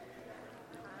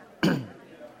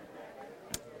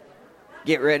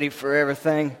get ready for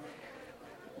everything.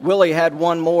 Willie had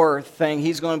one more thing.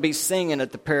 He's going to be singing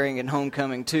at the pairing and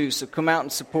homecoming too, so come out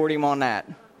and support him on that.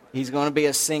 He's going to be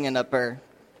a singing up there.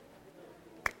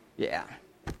 Yeah.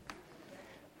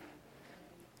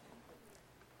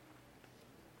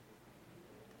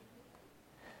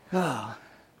 Oh.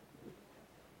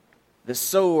 The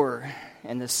sower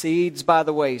and the seeds by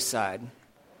the wayside.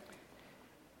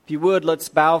 If you would, let's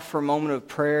bow for a moment of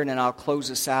prayer, and then I'll close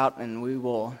us out, and we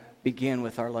will begin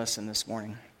with our lesson this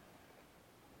morning.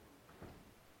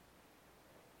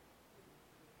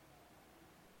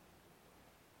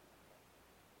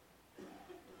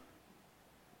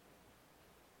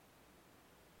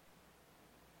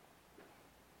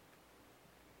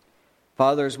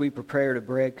 Father, as we prepare to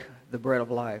break the bread of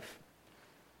life,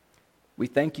 we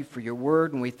thank you for your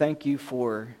word, and we thank you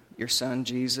for your Son,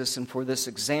 Jesus, and for this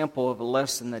example of a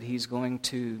lesson that he's going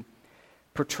to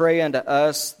portray unto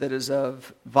us that is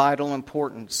of vital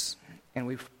importance. And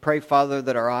we pray, Father,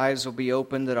 that our eyes will be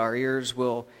open, that our ears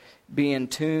will be in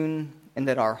tune, and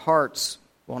that our hearts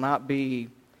will not be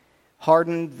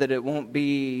hardened, that it won't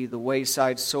be the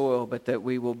wayside soil, but that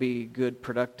we will be good,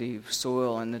 productive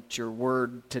soil, and that your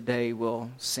word today will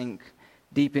sink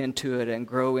deep into it and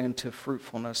grow into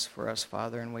fruitfulness for us,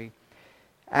 Father. And we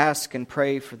ask and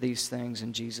pray for these things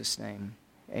in Jesus' name.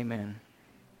 Amen.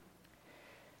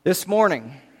 This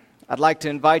morning, I'd like to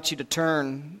invite you to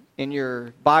turn in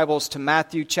your Bibles to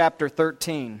Matthew chapter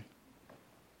 13.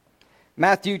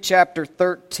 Matthew chapter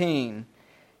 13.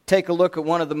 Take a look at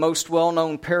one of the most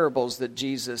well-known parables that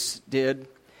Jesus did,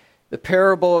 the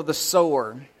parable of the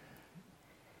sower.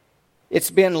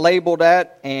 It's been labeled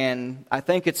at, and I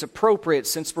think it's appropriate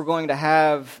since we're going to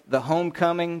have the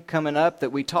homecoming coming up,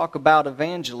 that we talk about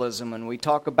evangelism and we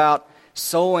talk about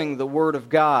sowing the Word of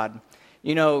God.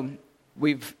 You know,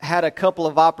 we've had a couple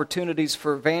of opportunities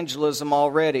for evangelism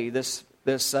already this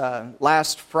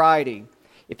last Friday.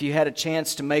 If you had a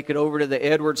chance to make it over to the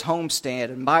Edwards homestand,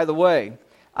 and by the way,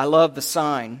 I love the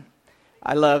sign.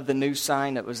 I love the new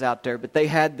sign that was out there. But they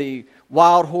had the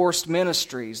Wild Horse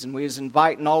Ministries, and we was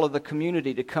inviting all of the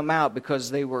community to come out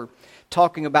because they were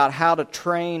talking about how to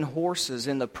train horses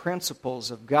in the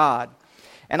principles of God.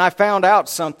 And I found out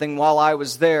something while I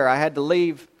was there. I had to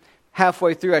leave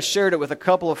halfway through. I shared it with a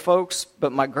couple of folks,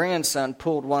 but my grandson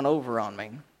pulled one over on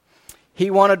me.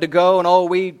 He wanted to go, and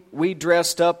we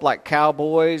dressed up like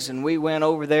cowboys, and we went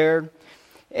over there,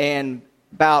 and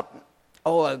about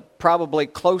probably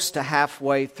close to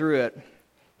halfway through it,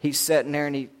 he's sitting there,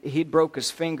 and he'd broke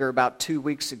his finger about 2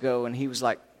 weeks ago, and he was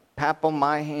like, "Papa,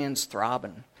 my hand's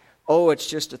throbbing." "Oh, it's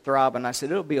just a throbbing." I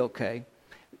said, "It'll be okay.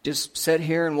 Just sit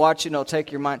here and watch it, and it'll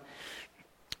take your mind."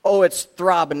 "Oh, it's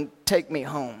throbbing. Take me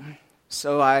home."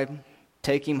 So I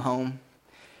take him home.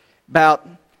 About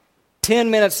 10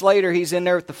 minutes later, he's in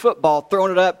there with the football,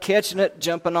 throwing it up, catching it,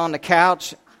 jumping on the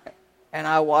couch. And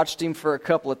I watched him for a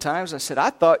couple of times. I said,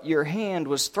 "I thought your hand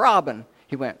was throbbing."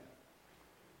 He went,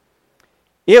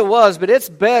 "It was, but it's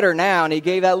better now." And he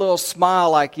gave that little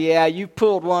smile like, "Yeah, you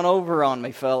pulled one over on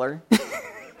me, feller."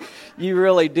 You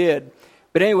really did.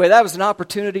 But anyway, that was an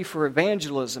opportunity for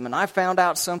evangelism. And I found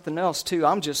out something else too.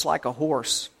 I'm just like a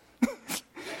horse.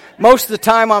 Most of the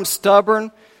time I'm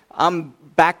stubborn. I'm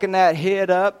backing that head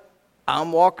up.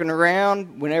 I'm walking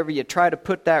around. Whenever you try to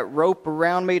put that rope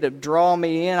around me to draw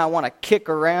me in, I want to kick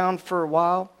around for a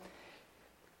while.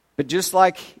 But just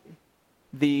like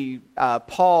the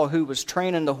Paul who was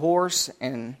training the horse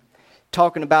and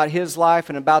talking about his life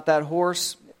and about that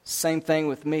horse, same thing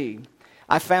with me.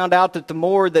 I found out that the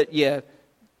more that you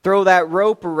throw that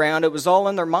rope around, it was all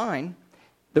in their mind.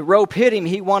 The rope hit him,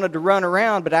 he wanted to run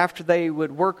around, but after they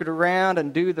would work it around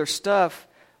and do their stuff,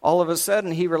 all of a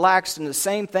sudden, he relaxed, and the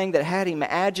same thing that had him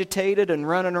agitated and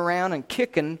running around and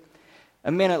kicking,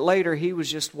 a minute later, he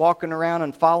was just walking around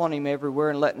and following him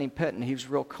everywhere and letting him pet, and he was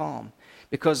real calm.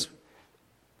 Because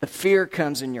the fear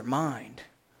comes in your mind,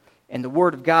 and the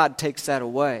Word of God takes that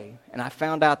away. And I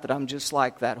found out that I'm just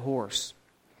like that horse.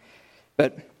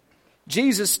 But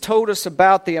Jesus told us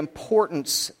about the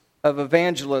importance of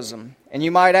evangelism. And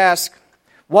you might ask,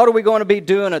 what are we going to be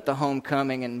doing at the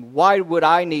homecoming, and why would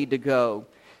I need to go?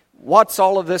 What's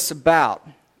all of this about?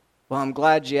 Well, I'm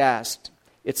glad you asked.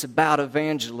 It's about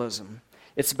evangelism.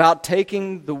 It's about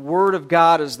taking the Word of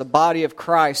God as the body of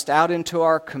Christ out into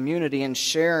our community and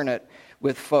sharing it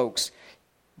with folks.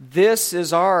 This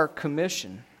is our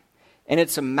commission, and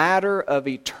it's a matter of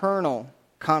eternal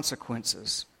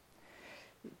consequences.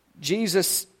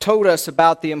 Jesus told us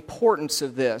about the importance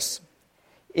of this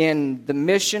in the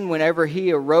mission whenever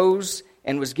he arose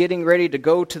and was getting ready to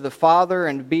go to the Father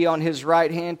and be on his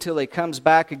right hand till he comes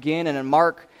back again. And in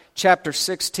Mark chapter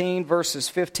 16, verses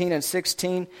 15 and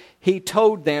 16, He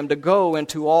told them to go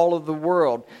into all of the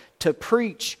world, to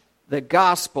preach the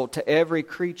gospel to every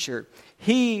creature.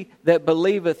 He that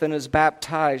believeth and is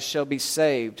baptized shall be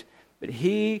saved, but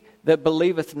he that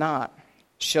believeth not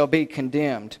shall be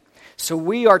condemned. So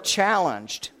we are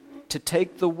challenged to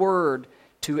take the word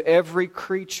to every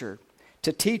creature,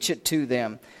 to teach it to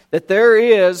them, that there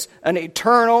is an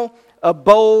eternal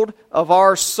abode of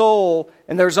our soul,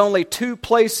 and there's only two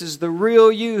places, the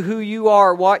real you, who you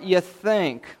are, what you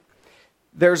think.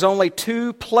 There's only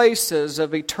two places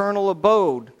of eternal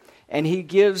abode, and He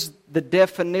gives the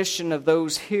definition of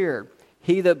those here.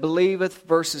 He that believeth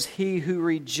versus he who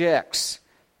rejects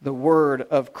the word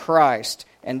of Christ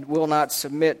and will not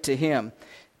submit to Him.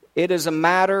 It is a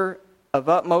matter of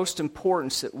utmost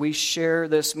importance that we share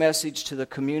this message to the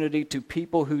community, to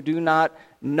people who do not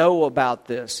know about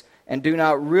this and do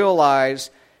not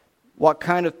realize what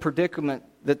kind of predicament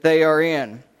that they are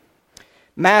in.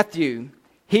 Matthew,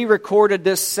 he recorded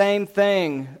this same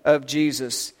thing of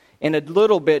Jesus in a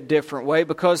little bit different way,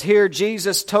 because here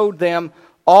Jesus told them,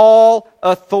 all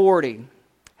authority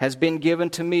has been given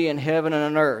to me in heaven and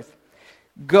on earth.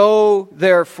 Go,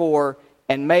 therefore,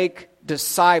 and make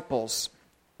disciples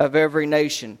of every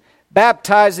nation,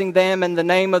 baptizing them in the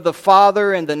name of the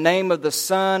Father, in the name of the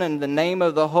Son, and the name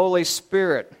of the Holy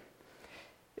Spirit.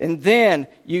 And then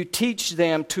you teach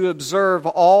them to observe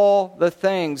all the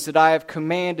things that I have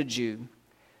commanded you.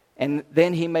 And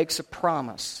then He makes a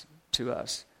promise to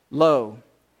us. Lo,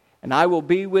 and I will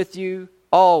be with you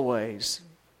always,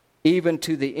 even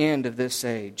to the end of this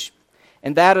age.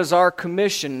 And that is our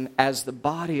commission as the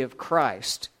body of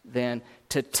Christ, then,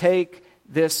 to take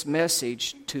this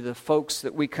message to the folks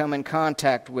that we come in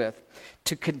contact with,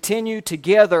 to continue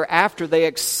together after they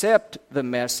accept the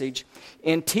message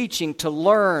in teaching, to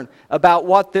learn about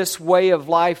what this way of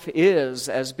life is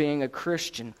as being a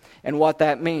Christian and what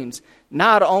that means.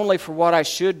 Not only for what I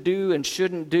should do and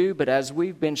shouldn't do, but as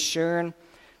we've been sharing,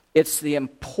 it's the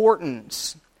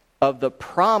importance of the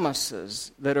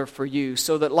promises that are for you.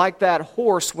 So that like that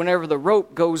horse, whenever the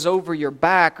rope goes over your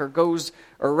back or goes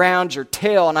around your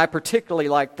tail, and I particularly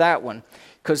like that one,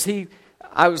 because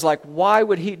I was like, why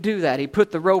would he do that? He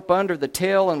put the rope under the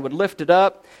tail and would lift it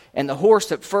up, and the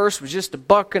horse at first was just a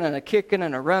bucking and a kicking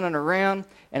and a running around,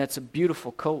 and it's a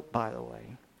beautiful colt, by the way.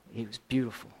 He was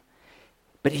beautiful.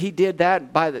 But he did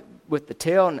that with the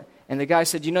tail, and the guy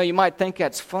said, you might think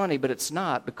that's funny, but it's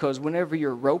not, because whenever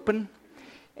you're roping,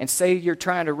 and say you're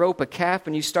trying to rope a calf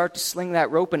and you start to sling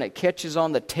that rope and it catches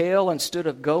on the tail instead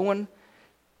of going,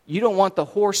 you don't want the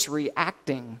horse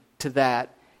reacting to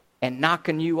that and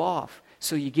knocking you off.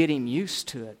 So you get him used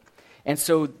to it. And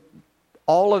so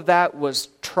all of that was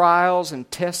trials and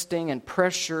testing and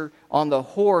pressure on the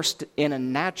horse in a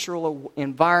natural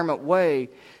environment way,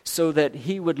 so that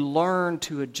he would learn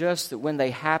to adjust, that when they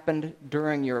happened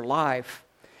during your life,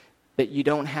 that you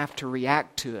don't have to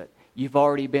react to it. You've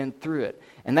already been through it.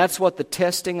 And that's what the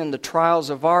testing and the trials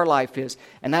of our life is.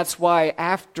 And that's why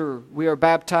after we are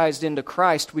baptized into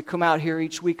Christ, we come out here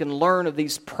each week and learn of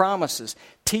these promises,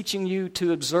 teaching you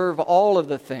to observe all of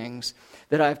the things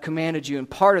that I've commanded you. And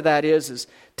part of that is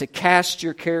to cast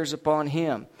your cares upon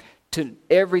Him.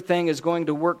 Everything is going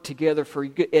to work together for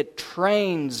you. It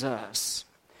trains us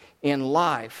in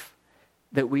life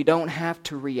that we don't have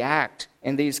to react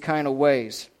in these kind of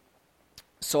ways.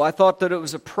 So I thought that it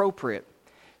was appropriate,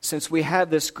 since we have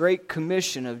this great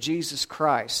commission of Jesus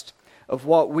Christ, of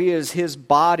what we as His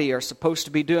body are supposed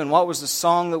to be doing. What was the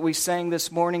song that we sang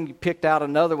this morning? You picked out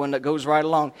another one that goes right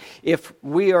along. If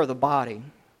we are the body,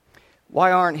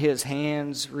 why aren't His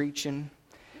hands reaching?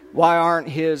 Why aren't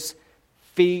His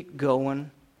feet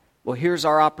going? Well, here's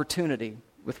our opportunity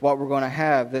with what we're going to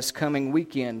have this coming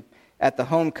weekend at the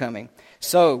homecoming.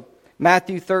 So,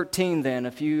 Matthew 13 then,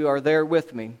 if you are there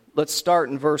with me. Let's start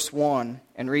in verse 1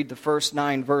 and read the first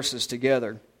 9 verses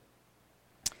together.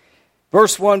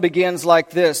 Verse 1 begins like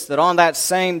this, that on that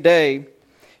same day,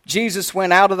 Jesus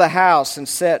went out of the house and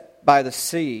sat by the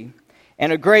sea,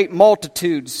 and a great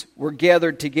multitudes were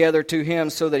gathered together to Him,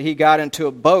 so that He got into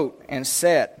a boat and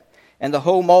sat, and the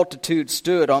whole multitude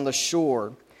stood on the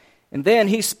shore. And then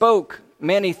He spoke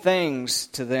many things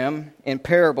to them in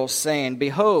parables, saying,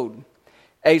 Behold,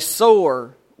 a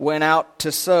sower went out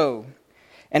to sow.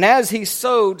 And as he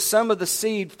sowed, some of the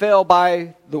seed fell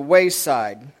by the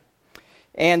wayside,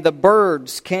 and the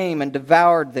birds came and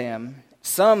devoured them.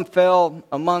 Some fell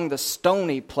among the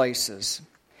stony places.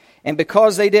 And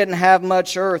because they didn't have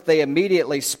much earth, they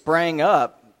immediately sprang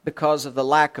up because of the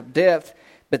lack of depth.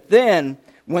 But then,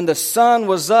 when the sun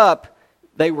was up,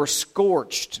 they were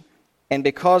scorched. And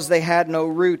because they had no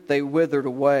root, they withered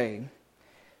away.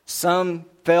 Some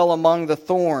fell among the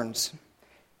thorns.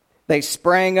 They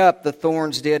sprang up, the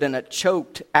thorns did, and it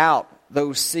choked out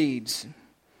those seeds.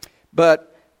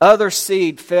 But other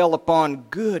seed fell upon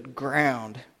good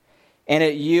ground, and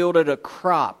it yielded a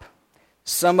crop.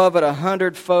 Some of it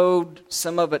 100-fold,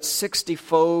 some of it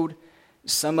 60-fold,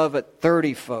 some of it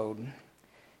 30-fold.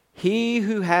 He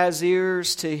who has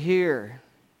ears to hear,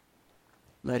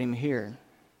 let him hear.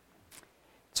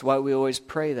 That's why we always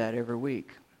pray that every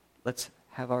week. Let's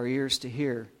have our ears to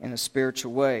hear in a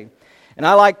spiritual way. And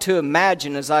I like to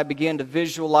imagine, as I begin to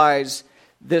visualize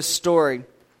this story,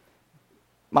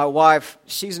 my wife,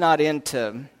 she's not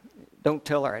into, don't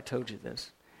tell her I told you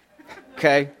this,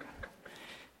 okay?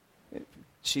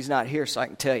 She's not here, so I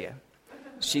can tell you.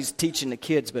 She's teaching the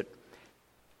kids, but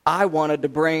I wanted to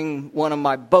bring one of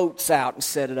my boats out and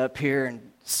set it up here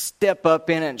and step up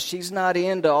in it. And she's not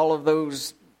into all of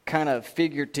those kind of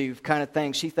figurative kind of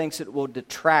things. She thinks it will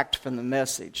detract from the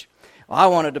message. Well, I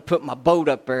wanted to put my boat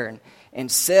up there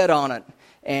and sit on it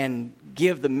and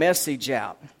give the message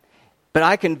out. But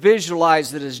I can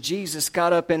visualize that as Jesus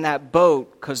got up in that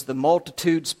boat, because the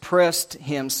multitudes pressed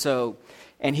him so,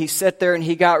 and he sat there and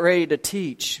he got ready to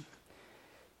teach,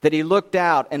 that he looked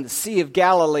out, and the Sea of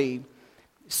Galilee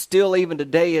still even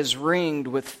today is ringed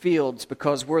with fields,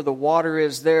 because where the water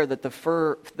is there, that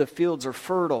the fields are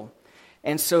fertile.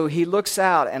 And so he looks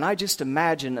out, and I just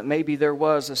imagine that maybe there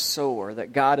was a sower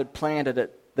that God had planted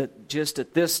it, that just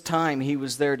at this time he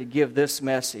was there to give this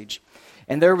message.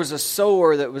 And there was a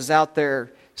sower that was out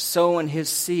there sowing his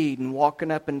seed and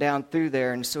walking up and down through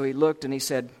there. And so he looked and he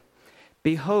said,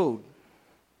 "Behold,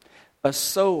 a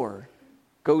sower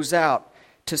goes out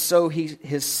to sow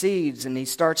his seeds," and he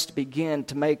starts to begin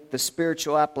to make the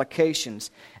spiritual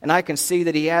applications. And I can see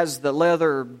that he has the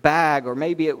leather bag, or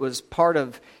maybe it was part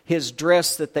of his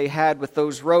dress that they had with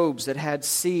those robes that had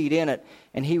seed in it.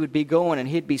 And he would be going and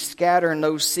he'd be scattering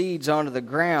those seeds onto the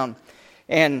ground.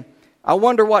 And I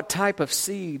wonder what type of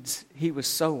seeds he was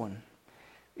sowing.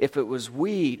 If it was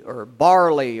wheat or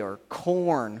barley or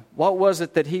corn, what was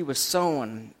it that he was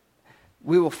sowing?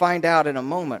 We will find out in a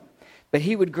moment. But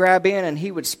he would grab in and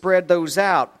he would spread those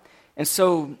out. And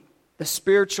so the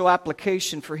spiritual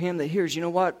application for him that hears, you know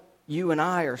what? You and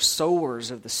I are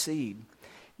sowers of the seed.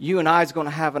 You and I is going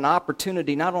to have an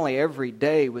opportunity not only every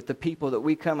day with the people that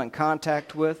we come in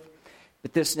contact with,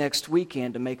 but this next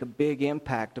weekend to make a big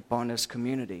impact upon this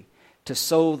community, to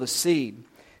sow the seed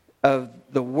of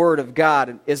the Word of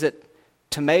God. Is it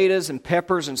tomatoes and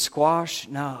peppers and squash?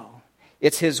 No.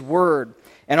 It's His Word.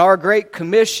 And our great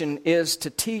commission is to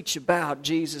teach about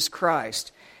Jesus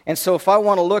Christ. And so if I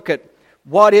want to look at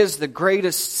what is the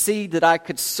greatest seed that I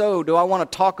could sow, do I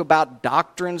want to talk about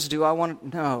doctrines?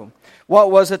 No. What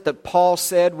was it that Paul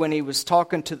said when he was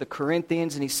talking to the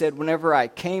Corinthians, and he said, whenever I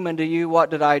came unto you,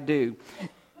 what did I do?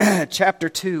 Chapter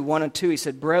 2, 1 and 2, he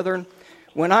said, "Brethren,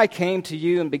 when I came to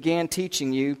you and began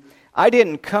teaching you, I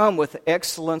didn't come with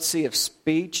excellency of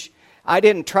speech. I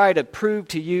didn't try to prove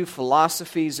to you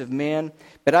philosophies of men,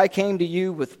 but I came to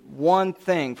you with one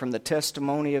thing from the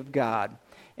testimony of God,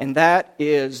 and that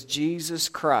is Jesus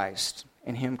Christ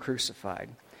and Him crucified."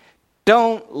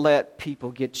 Don't let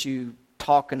people get you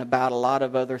talking about a lot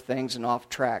of other things and off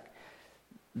track.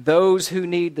 Those who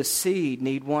need the seed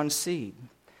need one seed,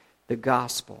 the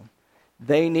gospel.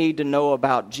 They need to know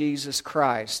about Jesus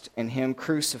Christ and Him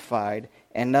crucified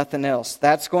and nothing else.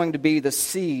 That's going to be the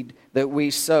seed that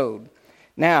we sowed.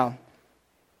 Now,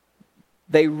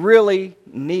 they really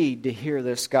need to hear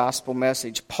this gospel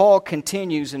message. Paul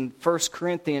continues in 1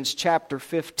 Corinthians chapter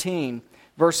 15,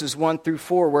 verses 1 through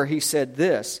 4, where he said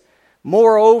this,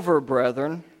 "Moreover,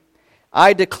 brethren,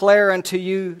 I declare unto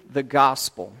you the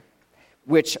gospel,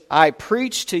 which I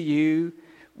preach to you,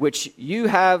 which you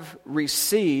have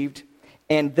received,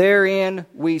 and therein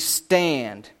we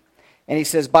stand." And he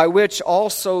says, "By which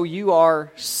also you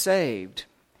are saved,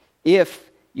 if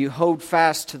you hold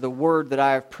fast to the word that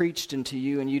I have preached unto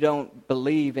you, and you don't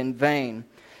believe in vain.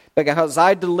 Because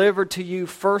I delivered to you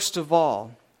first of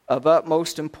all, of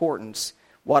utmost importance,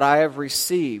 what I have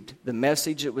received. The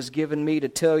message that was given me to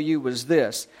tell you was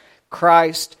this: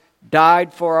 Christ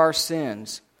died for our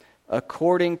sins,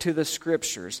 according to the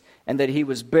Scriptures, and that He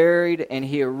was buried, and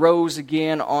He arose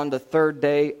again on the third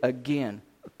day, again,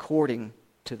 according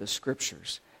to the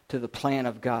Scriptures, to the plan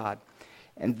of God."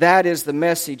 And that is the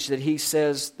message that he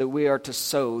says that we are to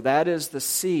sow. That is the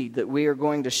seed that we are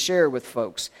going to share with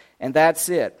folks. And that's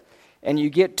it. And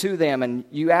you get to them and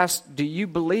you ask, do you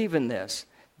believe in this?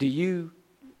 Do you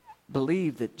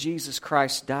believe that Jesus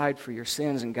Christ died for your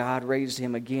sins and God raised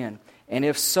Him again? And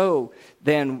if so,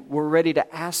 then we're ready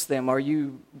to ask them, are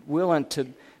you willing to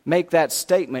make that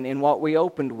statement in what we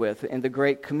opened with in the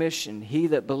Great Commission. He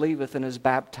that believeth and is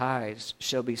baptized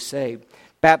shall be saved.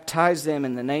 Baptize them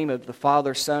in the name of the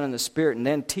Father, Son, and the Spirit, and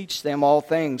then teach them all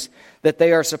things that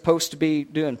they are supposed to be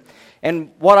doing.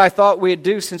 And what I thought we'd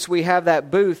do, since we have that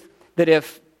booth, that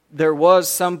if there was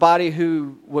somebody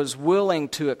who was willing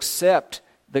to accept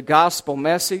the gospel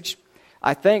message,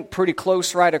 I think pretty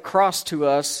close right across to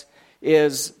us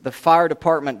is the fire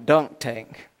department dunk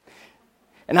tank.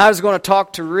 And I was going to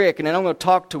talk to Rick, and then I'm going to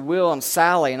talk to Will and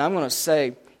Sally, and I'm going to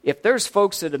say, if there's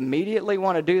folks that immediately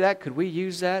want to do that, could we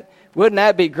use that? Wouldn't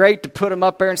that be great to put them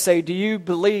up there and say, do you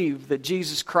believe that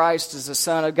Jesus Christ is the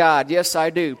Son of God? Yes,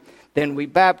 I do. Then we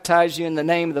baptize you in the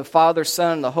name of the Father,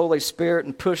 Son, and the Holy Spirit,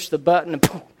 and push the button and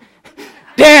boom,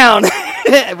 down.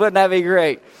 Wouldn't that be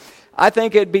great? I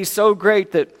think it'd be so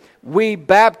great that we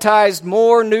baptized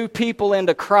more new people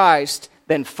into Christ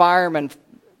than firemen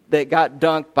that got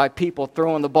dunked by people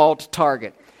throwing the ball to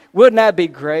target. Wouldn't that be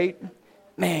great?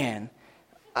 Man,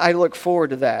 I look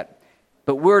forward to that.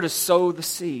 But we're to sow the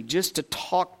seed, just to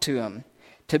talk to them,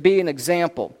 to be an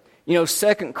example. 2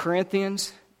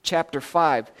 Corinthians chapter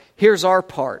 5, here's our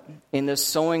part in this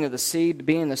sowing of the seed,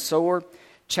 being the sower.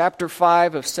 Chapter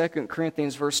 5 of 2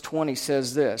 Corinthians verse 20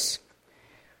 says this,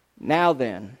 now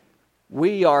then,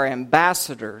 we are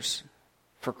ambassadors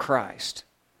for Christ.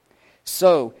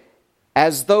 So,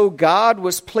 as though God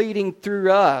was pleading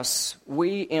through us,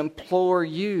 we implore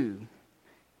you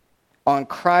on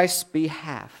Christ's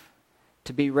behalf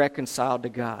to be reconciled to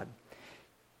God.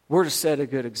 We're to set a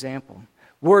good example.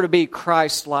 We're to be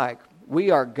Christ-like. We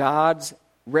are God's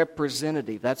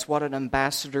representative. That's what an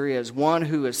ambassador is. One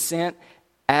who is sent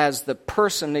as the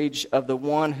personage of the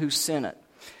one who sent it.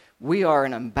 We are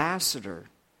an ambassador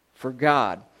for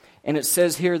God. And it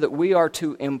says here that we are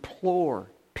to implore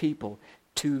people,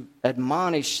 to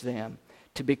admonish them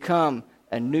to become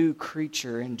a new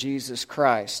creature in Jesus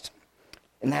Christ.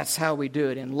 And that's how we do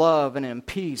it, in love and in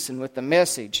peace and with the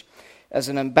message as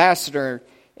an ambassador.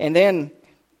 And then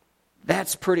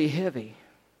that's pretty heavy.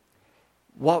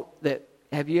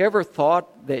 Have you ever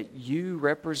thought that you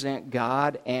represent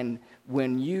God, and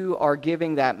when you are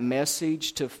giving that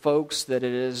message to folks, that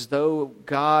it is as though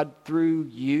God through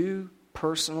you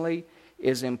personally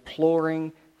is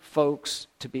imploring folks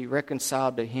to be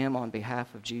reconciled to Him on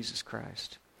behalf of Jesus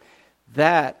Christ?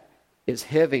 That is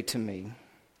heavy to me.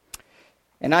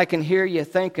 And I can hear you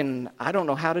thinking, I don't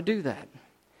know how to do that.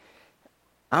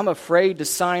 I'm afraid to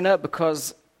sign up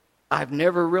because I've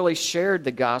never really shared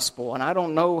the gospel and I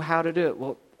don't know how to do it.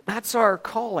 Well, that's our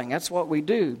calling. That's what we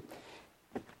do.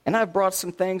 And I've brought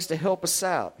some things to help us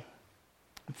out.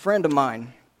 A friend of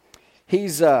mine,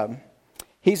 he's a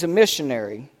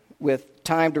missionary with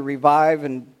Time to Revive,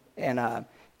 and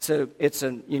it's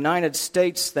a United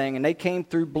States thing, and they came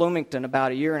through Bloomington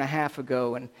about a year and a half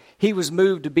ago, and he was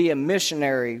moved to be a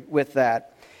missionary with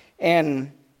that.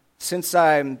 And since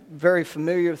I'm very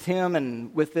familiar with him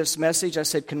and with this message, I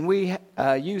said, can we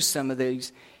use some of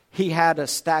these? He had a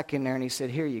stack in there, and he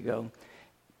said, here you go.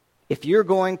 If you're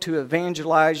going to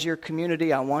evangelize your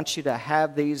community, I want you to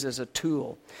have these as a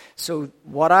tool. So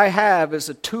what I have is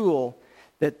a tool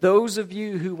that those of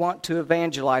you who want to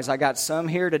evangelize, I got some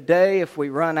here today. If we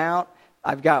run out,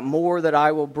 I've got more that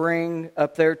I will bring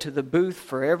up there to the booth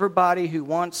for everybody who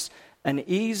wants an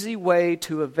easy way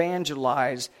to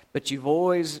evangelize, but you've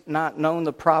always not known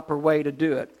the proper way to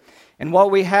do it. And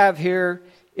what we have here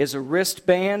is a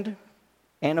wristband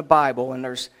and a Bible, and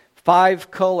there's 5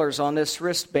 colors on this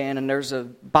wristband, and there's a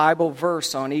Bible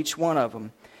verse on each one of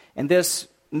them. And this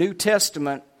New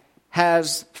Testament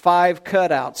has 5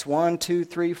 cutouts, 1, 2,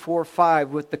 3, 4, 5,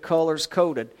 with the colors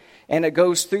coded. And it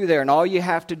goes through there, and all you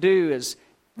have to do is,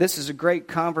 this is a great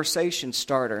conversation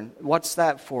starter. And what's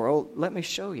that for? Oh, let me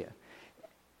show you.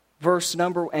 Verse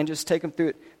number, and just take them through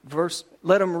it.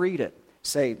 Let them read it.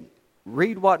 Say,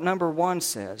 read what number 1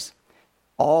 says.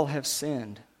 All have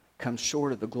sinned, come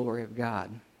short of the glory of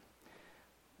God.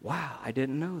 Wow, I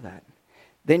didn't know that.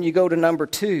 Then you go to number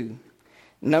 2.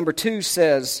 Number 2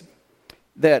 says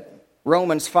that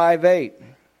Romans 5:8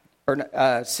 or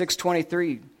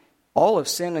 6:23, all have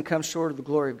sinned and come short of the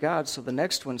glory of God. So the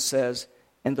next one says,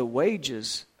 and the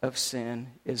wages of sin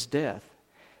is death,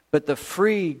 but the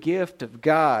free gift of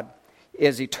God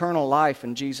is eternal life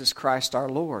in Jesus Christ our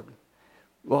Lord.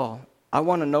 Well, I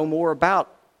want to know more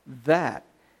about that.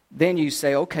 Then you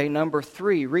say, okay, number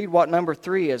 3. Read what number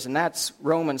 3 is, and that's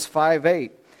Romans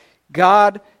 5:8.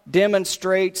 God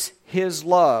demonstrates His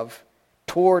love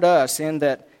toward us in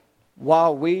that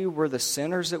while we were the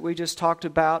sinners that we just talked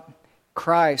about,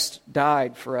 Christ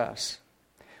died for us.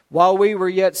 While we were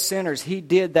yet sinners, He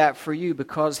did that for you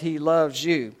because He loves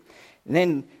you. And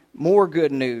then more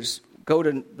good news. Go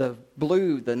to the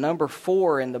blue, the number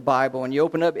 4 in the Bible, and you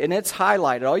open up, and it's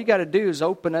highlighted. All you got to do is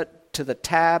open it to the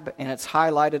tab, and it's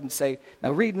highlighted, and say,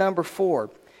 now read number 4.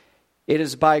 It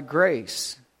is by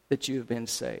grace that you have been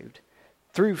saved,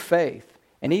 through faith,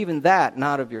 and even that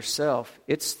not of yourself.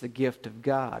 It's the gift of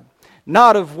God,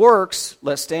 not of works,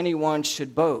 lest anyone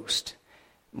should boast.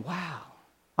 Wow.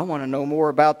 I want to know more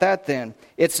about that then.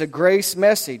 It's a grace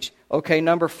message. Okay,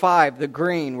 number 5, the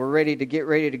green. We're ready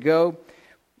to go.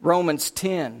 Romans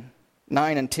 10,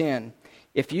 9 and 10.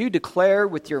 If you declare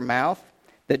with your mouth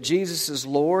that Jesus is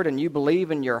Lord and you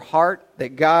believe in your heart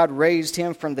that God raised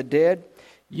him from the dead,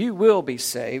 you will be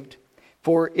saved.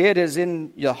 For it is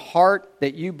in your heart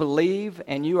that you believe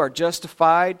and you are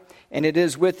justified, and it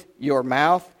is with your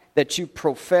mouth that you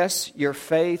profess your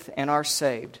faith and are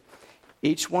saved.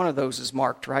 Each one of those is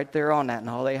marked right there on that, and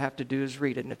all they have to do is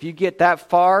read it. And if you get that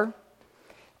far,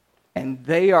 and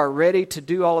they are ready to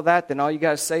do all of that, then all you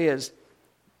got to say is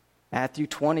Matthew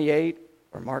 28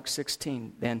 or Mark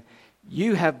 16. Then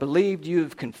you have believed, you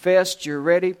have confessed, you're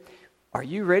ready. Are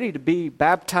you ready to be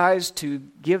baptized, to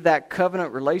give that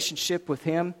covenant relationship with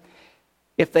him?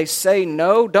 If they say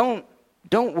no, don't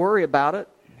worry about it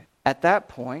at that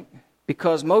point,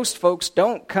 because most folks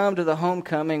don't come to the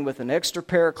homecoming with an extra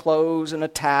pair of clothes and a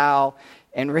towel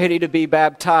and ready to be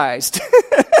baptized.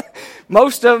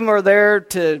 Most of them are there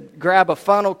to grab a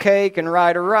funnel cake and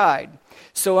ride a ride.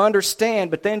 So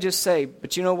understand, but then just say,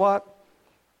 but you know what?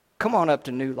 Come on up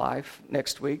to New Life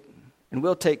next week, and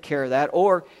we'll take care of that.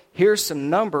 Or here's some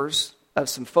numbers of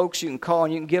some folks you can call,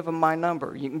 and you can give them my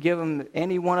number. You can give them,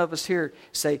 any one of us here,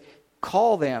 say,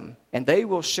 call them, and they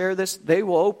will share this. They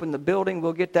will open the building.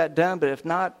 We'll get that done. But if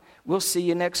not, we'll see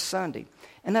you next Sunday.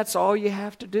 And that's all you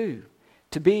have to do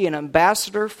to be an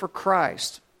ambassador for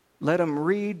Christ. Let them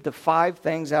read the 5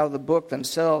 things out of the book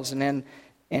themselves, and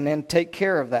then take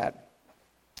care of that.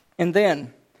 And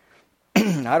then,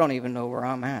 I don't even know where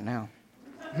I'm at now.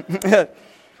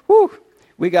 Whew,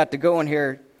 we got to go in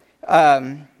here.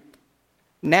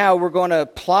 Now we're going to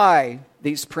apply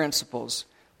these principles.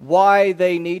 Why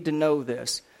they need to know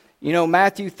this. You know,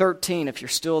 Matthew 13, if you're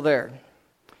still there.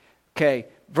 Okay,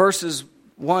 verses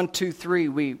 1, 2, 3,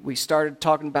 we started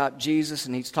talking about Jesus,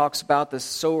 and he talks about the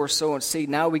sower sowing seed.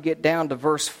 Now we get down to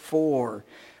verse 4.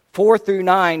 4 through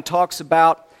 9 talks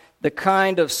about the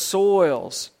kind of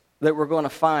soils that we're going to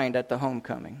find at the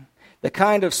homecoming. The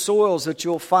kind of soils that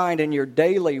you'll find in your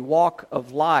daily walk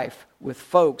of life with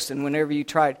folks and whenever you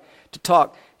try to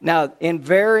talk. Now, in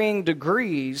varying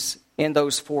degrees in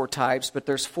those 4 types, but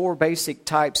there's 4 basic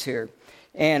types here.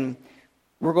 And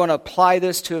we're going to apply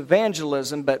this to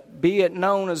evangelism, but be it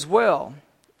known as well,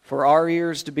 for our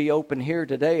ears to be open here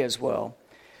today as well,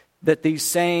 that these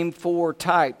same 4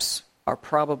 types are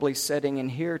probably sitting in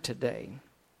here today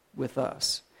with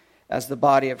us as the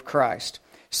body of Christ.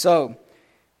 So,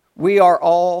 we are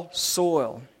all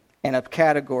soil and a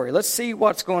category. Let's see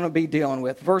what's going to be dealing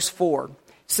with. Verse 4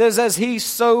 says, as he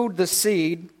sowed the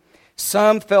seed,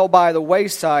 some fell by the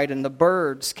wayside, and the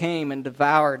birds came and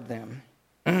devoured them.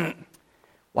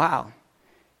 Wow.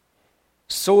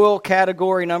 Soil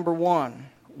category number 1,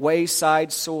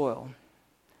 wayside soil,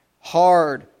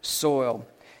 hard soil.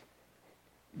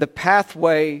 The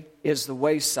pathway is the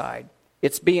wayside.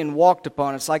 It's being walked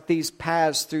upon. It's like these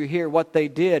paths through here. What they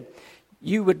did,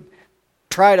 you would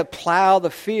try to plow the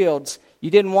fields.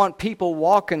 You didn't want people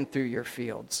walking through your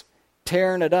fields,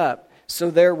 tearing it up.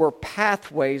 So there were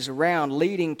pathways around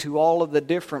leading to all of the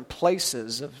different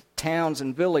places of towns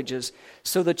and villages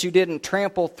so that you didn't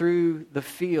trample through the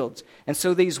fields. And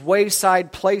so these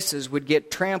wayside places would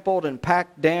get trampled and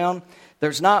packed down.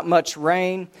 There's not much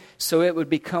rain, so it would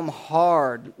become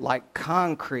hard like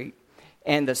concrete.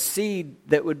 And the seed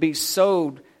that would be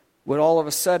sowed would all of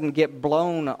a sudden get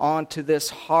blown onto this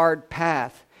hard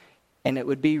path, and it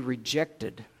would be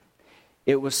rejected.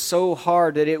 It was so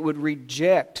hard that it would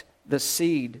reject the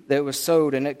seed that was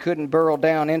sowed, and it couldn't burrow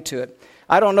down into it.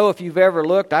 I don't know if you've ever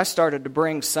looked. I started to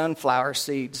bring sunflower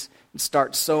seeds and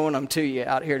start sowing them to you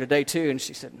out here today too. And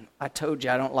she said, I told you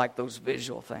I don't like those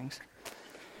visual things.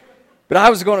 But I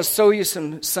was going to sow you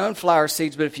some sunflower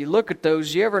seeds, but if you look at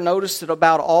those, you ever notice that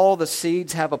about all the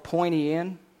seeds have a pointy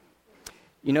end?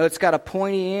 You know, it's got a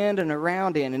pointy end and a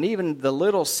round end. And even the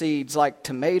little seeds like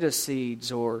tomato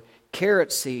seeds or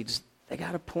carrot seeds, they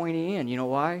got a pointy end. You know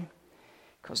why?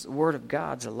 Because the Word of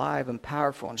God's alive and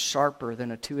powerful and sharper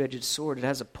than a two-edged sword. It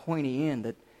has a pointy end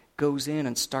that goes in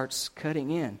and starts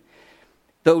cutting in.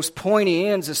 Those pointy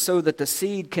ends is so that the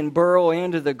seed can burrow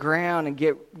into the ground and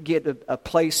get a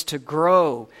place to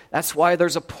grow. That's why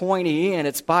there's a pointy end.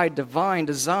 It's by divine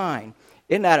design.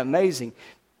 Isn't that amazing?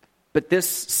 But this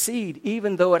seed,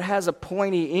 even though it has a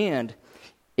pointy end,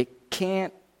 it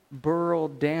can't burrow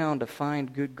down to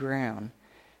find good ground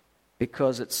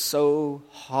because it's so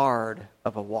hard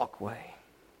of a walkway.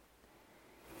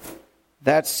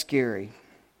 That's scary.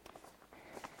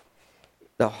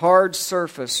 The hard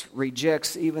surface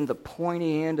rejects even the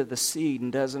pointy end of the seed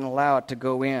and doesn't allow it to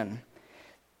go in.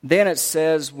 Then it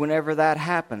says, whenever that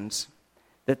happens,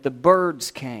 that the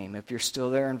birds came, if you're still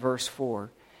there in verse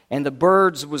 4. And the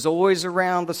birds was always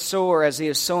around the sower as he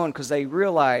is sowing, because they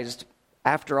realized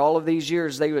after all of these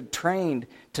years they had trained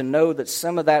to know that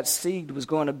some of that seed was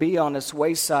going to be on this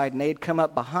wayside, and they'd come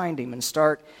up behind him and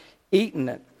start eating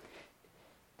it.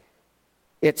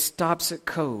 It stops at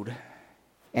code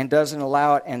and doesn't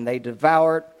allow it, and they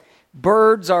devour it.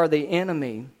 Birds are the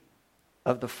enemy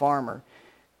of the farmer.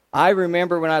 I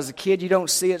remember when I was a kid, you don't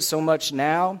see it so much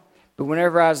now, but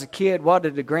whenever I was a kid, what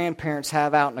did the grandparents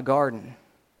have out in the garden?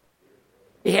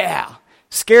 Yeah,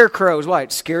 scarecrows. Why?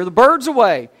 Scare the birds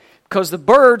away, because the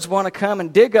birds want to come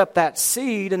and dig up that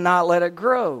seed and not let it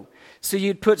grow. So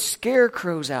you'd put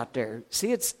scarecrows out there.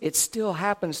 See, it still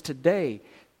happens today.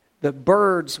 The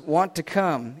birds want to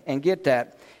come and get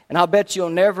that. And I'll bet you'll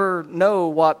never know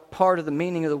what part of the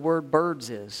meaning of the word birds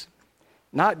is.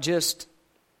 Not just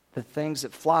the things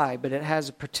that fly, but it has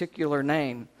a particular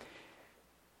name.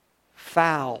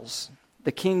 Fowls.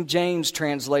 The King James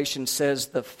translation says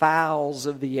the fowls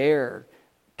of the air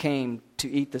came to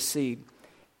eat the seed.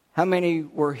 How many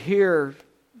were here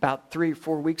about 3 or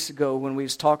 4 weeks ago when we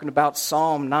was talking about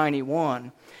Psalm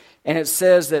 91? And it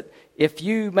says that if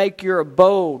you make your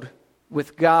abode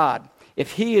with God,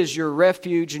 if He is your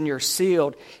refuge and your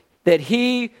shield, that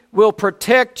He will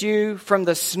protect you from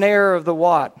the snare of the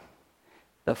what?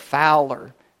 The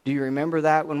fowler. Do you remember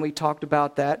that when we talked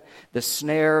about that? The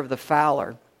snare of the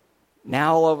fowler.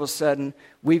 Now all of a sudden,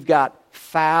 we've got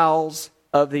fowls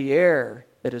of the air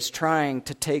that is trying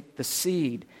to take the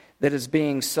seed that is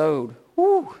being sowed.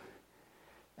 Whew.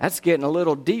 That's getting a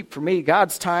little deep for me.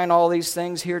 God's tying all these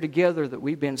things here together that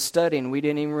we've been studying. We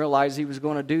didn't even realize He was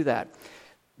going to do that.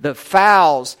 The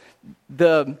fowls,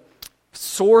 the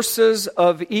sources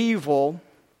of evil,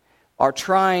 are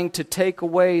trying to take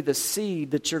away the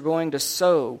seed that you're going to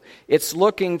sow. It's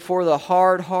looking for the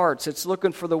hard hearts. It's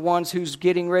looking for the ones who's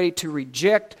getting ready to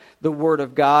reject the Word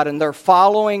of God, and they're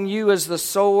following you as the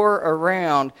sower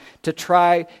around to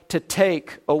try to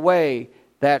take away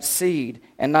that seed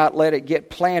and not let it get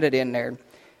planted in there.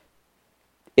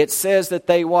 It says that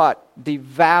they what?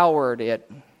 Devoured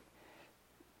it.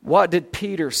 What did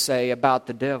Peter say about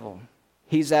the devil?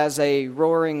 He's as a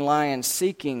roaring lion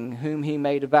seeking whom he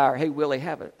may devour. Hey, Willie,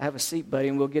 have a seat, buddy,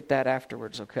 and we'll get that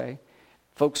afterwards, okay?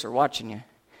 Folks are watching you.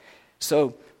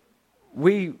 So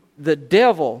the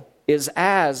devil is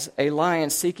as a lion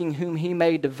seeking whom he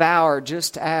may devour,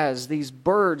 just as these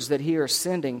birds that he are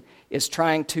sending is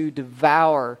trying to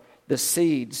devour the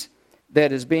seeds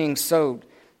that is being sowed.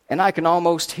 And I can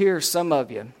almost hear some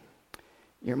of you,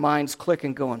 your mind's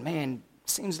clicking going, man,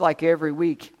 seems like every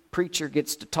week preacher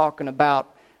gets to talking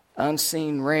about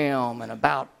unseen realm and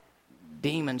about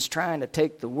demons trying to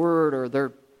take the word, or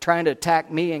they're trying to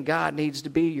attack me, and God needs to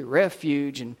be your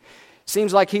refuge. And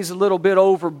seems like he's a little bit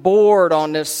overboard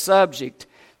on this subject,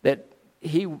 that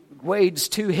he wades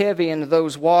too heavy into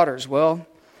those waters. Well,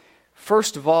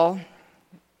 first of all,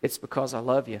 it's because I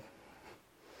love you.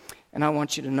 And I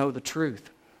want you to know the truth.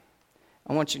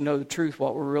 I want you to know the truth,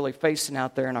 what we're really facing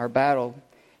out there in our battle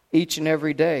each and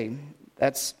every day.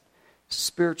 That's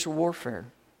spiritual warfare.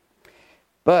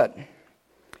 But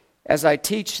as I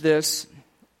teach this,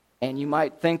 and you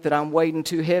might think that I'm wading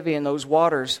too heavy in those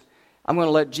waters, I'm going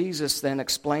to let Jesus then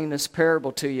explain this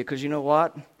parable to you, because you know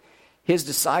what? His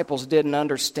disciples didn't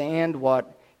understand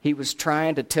what he was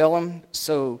trying to tell them,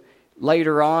 so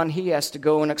later on he has to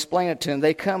go and explain it to them.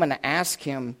 They come and ask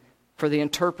him for the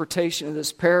interpretation of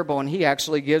this parable, and he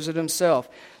actually gives it himself.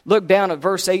 Look down at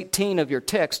verse 18 of your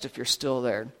text if you're still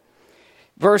there.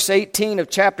 Verse 18 of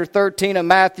chapter 13 of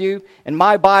Matthew, and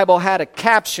my Bible had a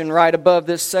caption right above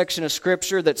this section of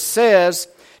Scripture that says,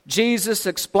 Jesus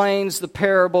explains the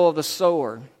parable of the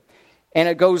sower. And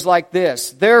it goes like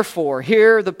this: Therefore,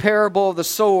 hear the parable of the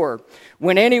sower.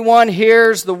 When anyone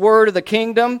hears the word of the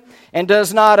kingdom and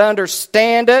does not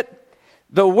understand it,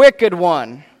 the wicked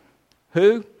one.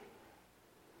 Who?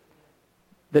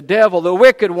 The devil, the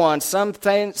wicked one.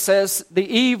 Something says the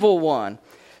evil one.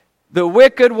 The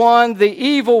wicked one, the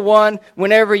evil one,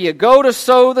 whenever you go to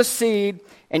sow the seed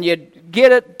and you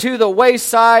get it to the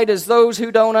wayside as those who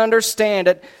don't understand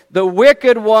it, the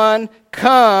wicked one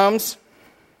comes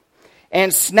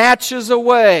and snatches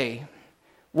away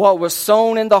what was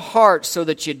sown in the heart so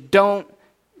that you don't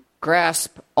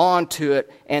grasp onto it,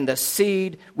 and the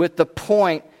seed with the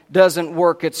point doesn't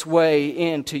work its way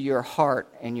into your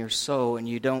heart and your soul, and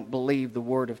you don't believe the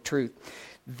word of truth.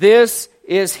 This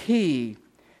is he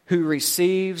who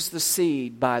receives the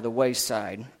seed by the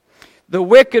wayside. The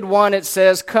wicked one, it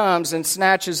says, comes and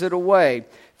snatches it away.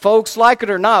 Folks, like it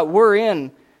or not, we're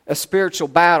in a spiritual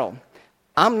battle.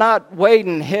 I'm not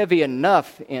wading heavy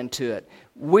enough into it.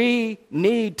 We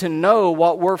need to know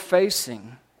what we're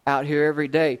facing out here every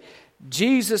day.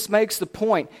 Jesus makes the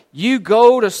point. You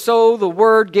go to sow the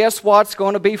word, guess what's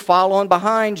going to be following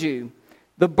behind you?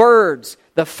 The birds,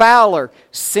 the fowler,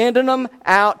 sending them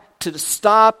out to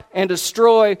stop and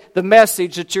destroy the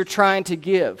message that you're trying to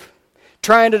give.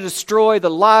 Trying to destroy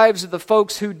the lives of the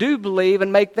folks who do believe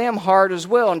and make them hard as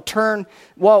well, and turn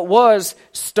what was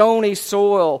stony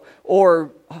soil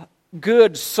or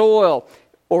good soil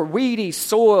or weedy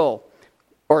soil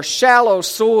or shallow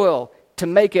soil to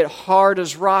make it hard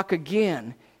as rock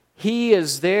again. He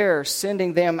is there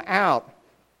sending them out.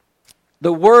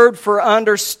 The word for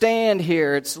understand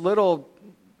here, it's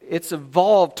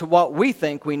evolved to what we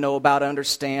think we know about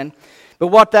understand. But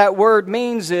what that word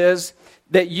means is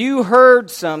that you heard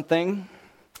something,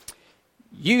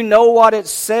 you know what it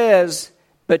says,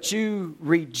 but you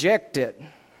reject it.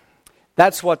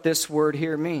 That's what this word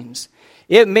here means.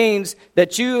 It means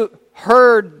that you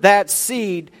heard that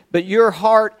seed, but your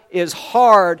heart is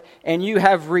hard and you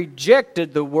have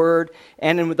rejected the word.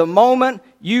 And in the moment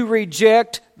you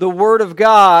reject the word of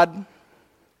God,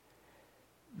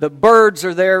 the birds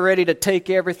are there ready to take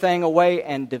everything away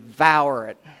and devour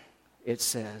it, it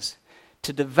says.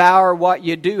 To devour what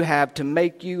you do have, to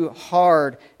make you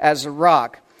hard as a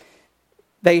rock.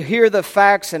 They hear the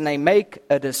facts and they make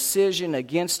a decision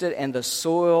against it, and the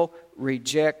soil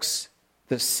rejects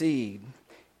the seed.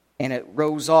 And it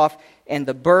rolls off, and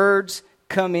the birds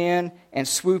come in and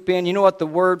swoop in. You know what the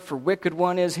word for wicked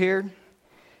one is here?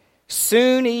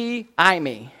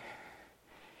 Suni-imi.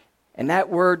 And that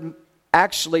word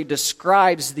actually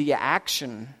describes the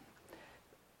action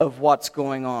of what's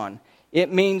going on. It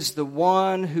means the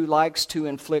one who likes to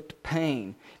inflict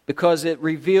pain, because it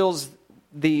reveals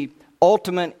the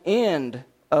ultimate end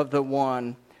of the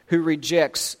one who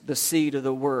rejects the seed of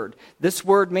the word. This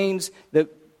word means that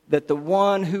the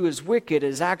one who is wicked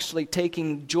is actually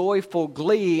taking joyful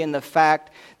glee in the fact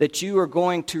that you are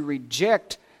going to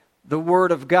reject the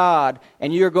word of God,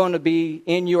 and you're going to be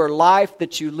in your life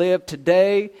that you live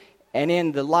today and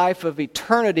in the life of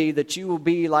eternity that you will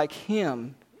be like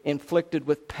him, inflicted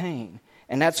with pain.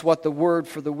 And that's what the word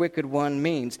for the wicked one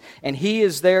means. And he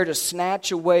is there to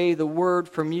snatch away the word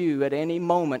from you at any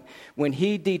moment. When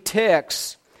he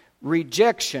detects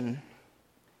rejection,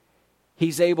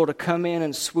 he's able to come in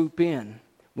and swoop in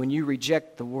when you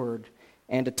reject the word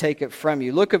and to take it from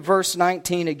you. Look at verse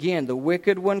 19 again. The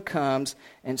wicked one comes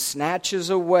and snatches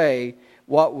away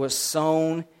what was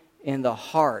sown in the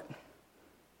heart.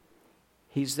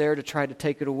 He's there to try to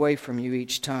take it away from you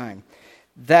each time.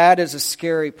 That is a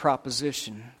scary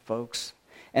proposition, folks.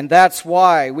 And that's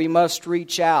why we must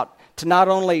reach out to not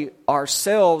only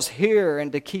ourselves here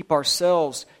and to keep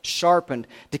ourselves sharpened,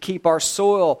 to keep our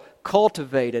soil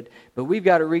cultivated, but we've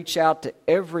got to reach out to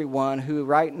everyone who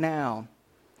right now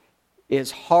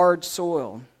is hard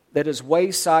soil, that is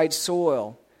wayside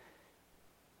soil,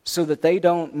 so that they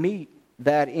don't meet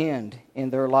that end in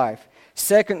their life.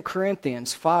 2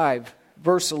 Corinthians 5,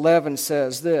 verse 11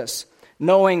 says this,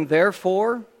 knowing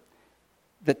therefore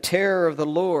the terror of the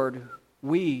Lord,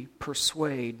 we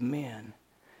persuade men.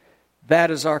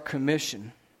 That is our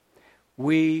commission.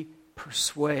 We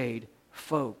persuade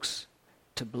folks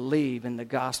to believe in the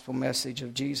gospel message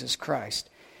of Jesus Christ.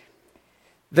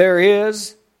 There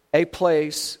is a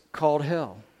place called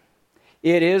hell.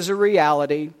 It is a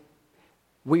reality.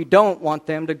 We don't want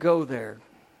them to go there.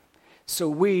 So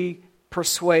we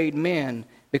persuade men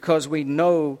because we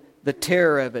know the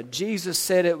terror of it. Jesus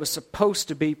said it was supposed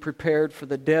to be prepared for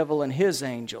the devil and his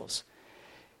angels.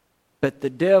 But the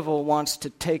devil wants to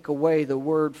take away the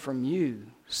word from you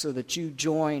so that you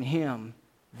join him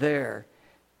there.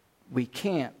 We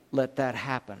can't let that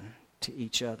happen to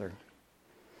each other.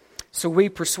 So we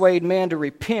persuade men to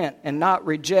repent and not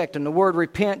reject. And the word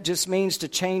repent just means to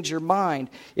change your mind.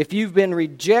 If you've been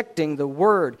rejecting the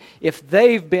word, if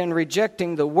they've been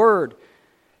rejecting the word,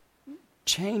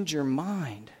 change your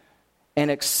mind and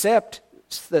accept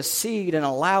the seed and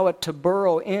allow it to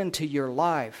burrow into your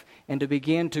life and to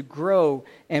begin to grow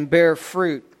and bear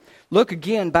fruit. Look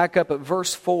again back up at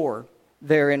verse 4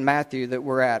 there in Matthew that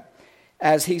we're at.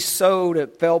 As he sowed,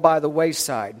 it fell by the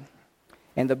wayside,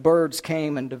 and the birds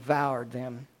came and devoured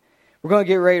them. We're going to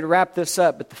get ready to wrap this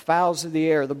up, but the fowls of the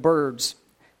air, the birds,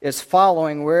 is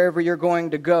following wherever you're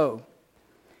going to go.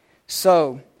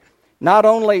 So, not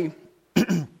only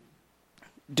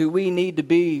do we need to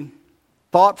be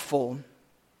thoughtful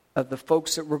of the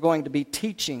folks that we're going to be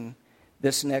teaching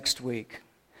this next week,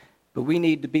 but we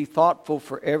need to be thoughtful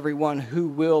for everyone who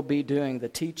will be doing the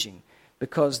teaching,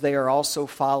 because they are also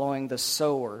following the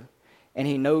sower, and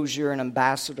he knows you're an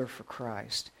ambassador for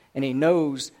Christ, and he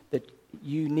knows that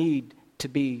you need to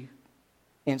be,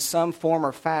 in some form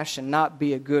or fashion, not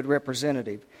be a good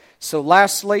representative. So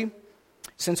lastly,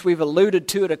 since we've alluded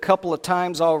to it a couple of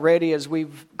times already as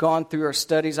we've gone through our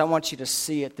studies, I want you to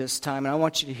see it this time, and I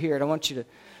want you to hear it. I want you to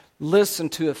listen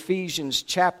to Ephesians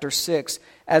chapter 6.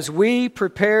 As we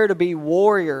prepare to be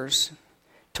warriors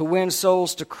to win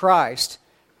souls to Christ,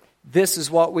 this is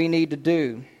what we need to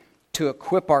do to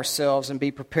equip ourselves and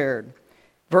be prepared.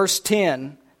 Verse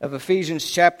 10 of Ephesians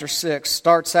chapter 6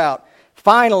 starts out,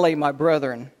 "Finally, my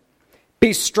brethren,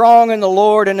 be strong in the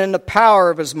Lord and in the power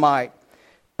of His might.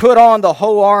 Put on the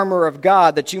whole armor of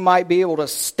God, that you might be able to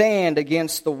stand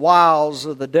against the wiles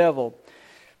of the devil.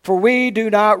 For we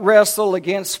do not wrestle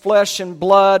against flesh and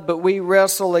blood, but we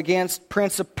wrestle against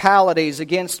principalities,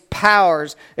 against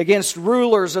powers, against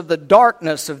rulers of the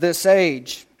darkness of this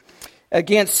age,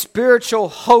 against spiritual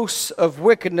hosts of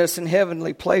wickedness in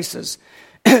heavenly places.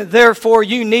 Therefore,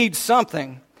 you need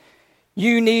something.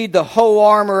 You need the whole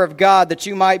armor of God, that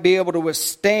you might be able to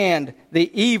withstand the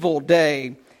evil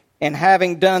day, and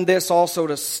having done this also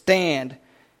to stand."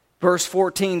 Verse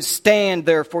 14, "Stand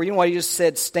therefore." You know what he just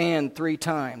said? Stand 3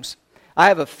 times. I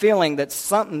have a feeling that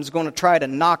something's going to try to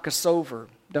knock us over,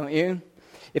 don't you?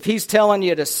 If he's telling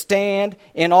you to stand,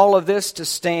 in all of this to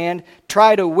stand,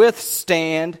 try to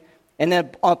withstand, and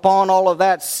then upon all of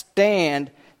that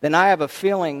stand, then I have a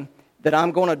feeling that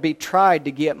I'm going to be tried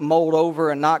to get mulled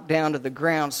over and knocked down to the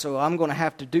ground, so I'm going to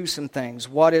have to do some things.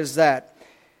 What is that?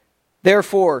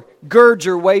 "Therefore, gird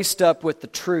your waist up with the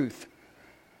truth.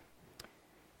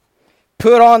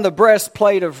 Put on the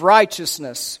breastplate of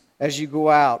righteousness as you go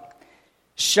out.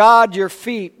 Shod your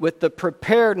feet with the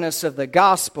preparedness of the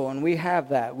gospel." And we have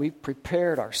that. We've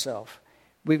prepared ourselves.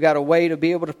 We've got a way to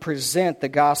be able to present the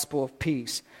gospel of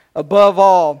peace. "Above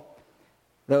all,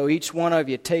 though, each one of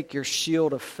you take your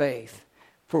shield of faith,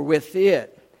 for with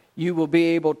it you will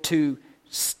be able to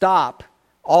stop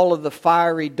all of the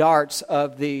fiery darts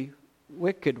of the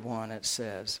wicked one," it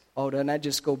says. Oh, doesn't that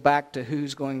just go back to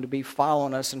who's going to be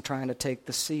following us and trying to take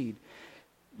the seed?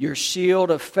 Your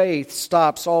shield of faith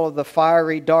stops all of the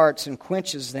fiery darts and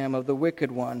quenches them of the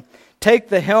wicked one. "Take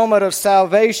the helmet of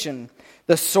salvation,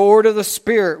 the sword of the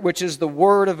Spirit, which is the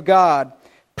word of God,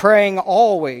 praying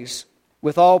always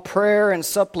with all prayer and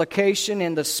supplication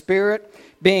in the Spirit,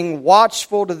 being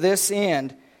watchful to this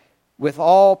end, with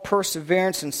all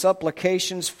perseverance and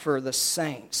supplications for the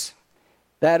saints."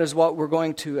 That is what we're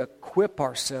going to equip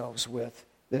ourselves with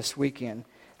this weekend,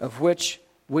 of which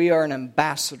we are an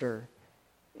ambassador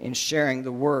in sharing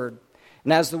the Word.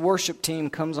 And as the worship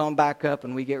team comes on back up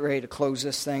and we get ready to close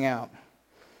this thing out,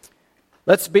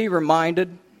 let's be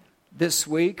reminded this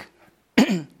week,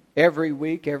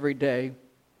 every day,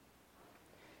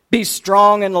 be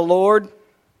strong in the Lord,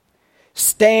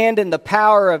 stand in the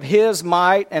power of His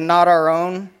might and not our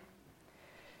own.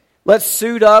 Let's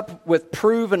suit up with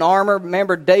proven armor.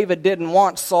 Remember, David didn't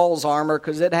want Saul's armor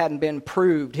because it hadn't been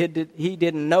proved. He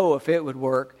didn't know if it would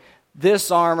work. This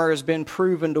armor has been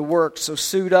proven to work, so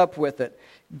suit up with it.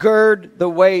 Gird the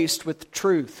waist with the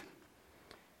truth,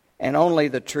 and only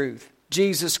the truth.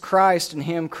 Jesus Christ and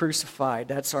Him crucified.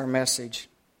 That's our message.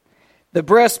 The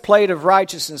breastplate of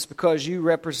righteousness, because you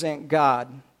represent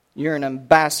God. You're an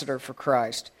ambassador for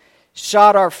Christ.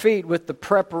 Shod our feet with the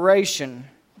preparation,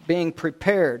 being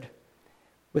prepared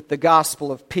with the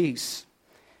gospel of peace.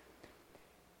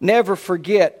 Never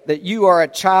forget that you are a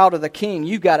child of the King.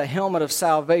 You've got a helmet of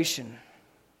salvation.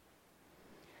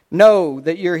 Know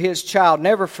that you're His child.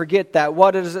 Never forget that.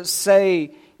 What does it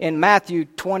say in Matthew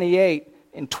 28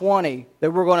 and 20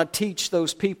 that we're going to teach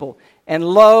those people? "And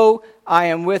lo, I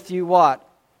am with you," what?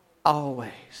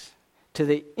 Always. To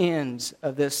the ends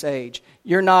of this age.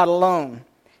 You're not alone.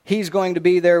 He's going to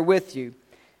be there with you.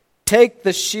 Take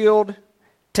the shield,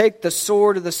 take the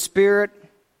sword of the Spirit.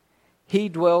 He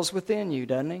dwells within you,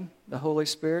 doesn't He? The Holy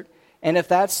Spirit. And if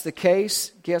that's the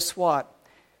case, guess what?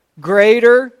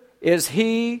 Greater is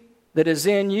He that is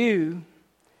in you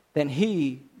than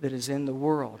he that is in the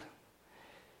world.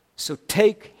 So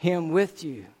take Him with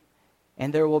you,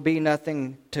 and there will be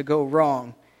nothing to go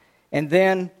wrong. And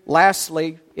then,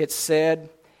 lastly, it said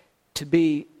to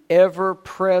be ever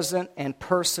present and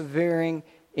persevering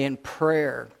in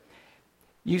prayer.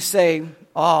 You say,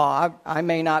 I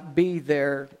may not be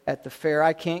there at the fair.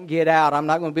 I can't get out. I'm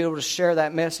not going to be able to share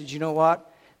that message. You know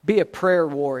what? Be a prayer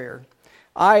warrior.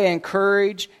 I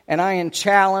encourage and I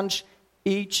challenge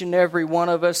each and every one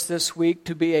of us this week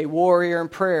to be a warrior in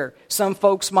prayer. Some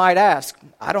folks might ask,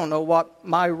 I don't know what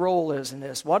my role is in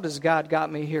this. What does God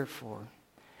got me here for?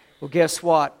 Well, guess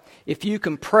what? If you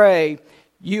can pray,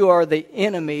 you are the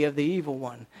enemy of the evil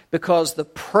one, because the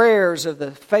prayers of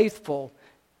the faithful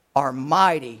are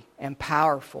mighty and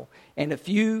powerful. And if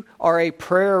you are a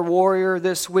prayer warrior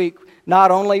this week,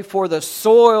 not only for the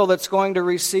soil that's going to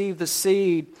receive the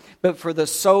seed, but for the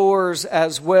sowers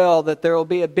as well, that there will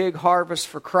be a big harvest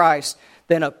for Christ,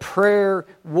 then a prayer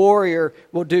warrior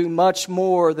will do much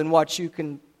more than what you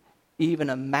can even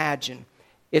imagine.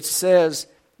 It says,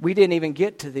 we didn't even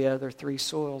get to the other three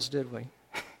soils, did we?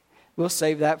 We'll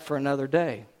save that for another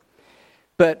day.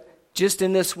 But just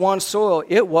in this one soil,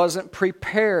 it wasn't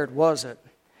prepared, was it?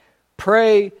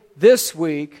 Pray this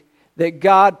week that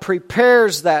God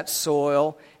prepares that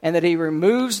soil and that He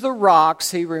removes the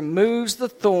rocks, He removes the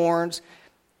thorns,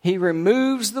 He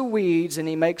removes the weeds, and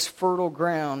He makes fertile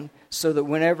ground so that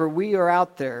whenever we are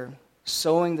out there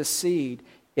sowing the seed,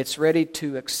 it's ready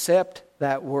to accept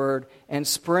that word and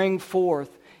spring forth.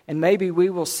 And maybe we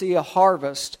will see a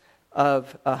harvest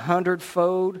of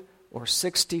 100-fold or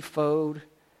 60-fold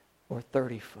or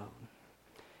 30-fold.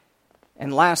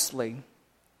 And lastly,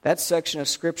 that section of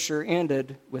Scripture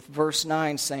ended with verse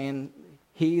 9 saying,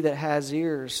 he that has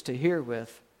ears to hear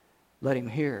with, let him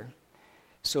hear.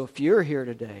 So if you're here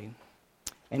today,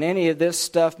 and any of this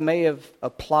stuff may have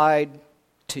applied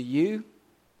to you,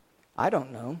 I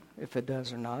don't know if it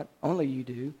does or not. Only you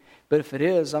do. But if it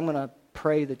is, I'm going to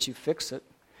pray that you fix it.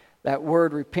 That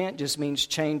word repent just means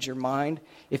change your mind.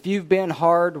 If you've been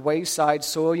hard wayside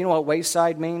soil, you know what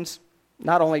wayside means?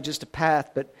 Not only just a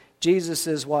path, but Jesus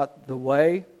is what? The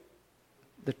way,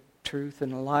 the truth,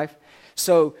 and the life.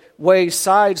 So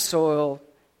wayside soil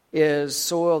is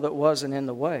soil that wasn't in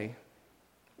the way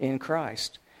in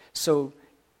Christ. So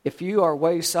if you are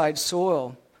wayside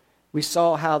soil, we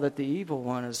saw how that the evil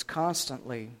one is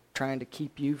constantly trying to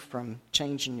keep you from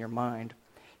changing your mind.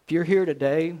 If you're here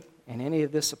today and any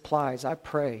of this applies, I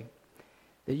pray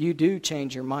that you do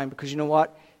change your mind, because you know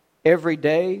what? Every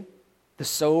day the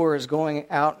sower is going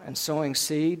out and sowing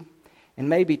seed, and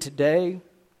maybe today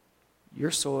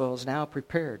your soil is now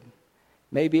prepared.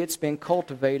 Maybe it's been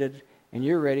cultivated and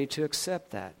you're ready to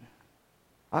accept that.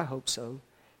 I hope so,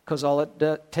 because all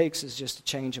it takes is just a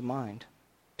change of mind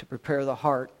to prepare the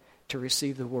heart to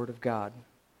receive the Word of God.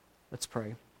 Let's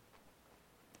pray.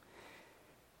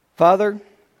 Father,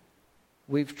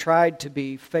 we've tried to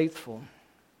be faithful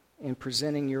in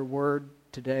presenting your Word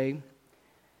today.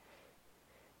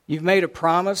 You've made a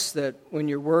promise that when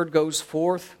your Word goes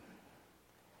forth,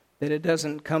 that it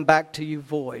doesn't come back to you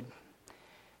void.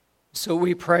 So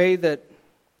we pray that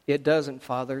it doesn't,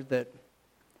 Father, that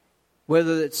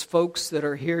whether it's folks that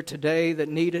are here today that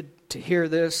needed to hear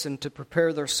this and to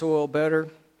prepare their soil better,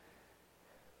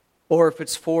 or if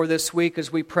it's for this week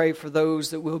as we pray for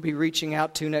those that we'll be reaching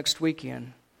out to next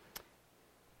weekend,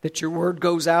 that your word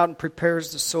goes out and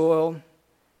prepares the soil,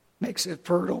 makes it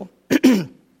fertile,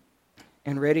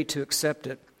 and ready to accept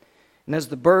it. And as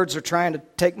the birds are trying to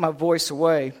take my voice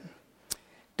away,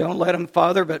 don't let them,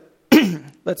 Father, but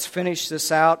let's finish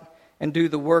this out and do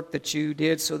the work that you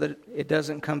did so that it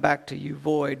doesn't come back to you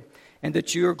void, and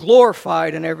that you are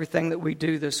glorified in everything that we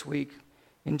do this week.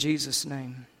 In Jesus'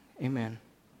 name, amen.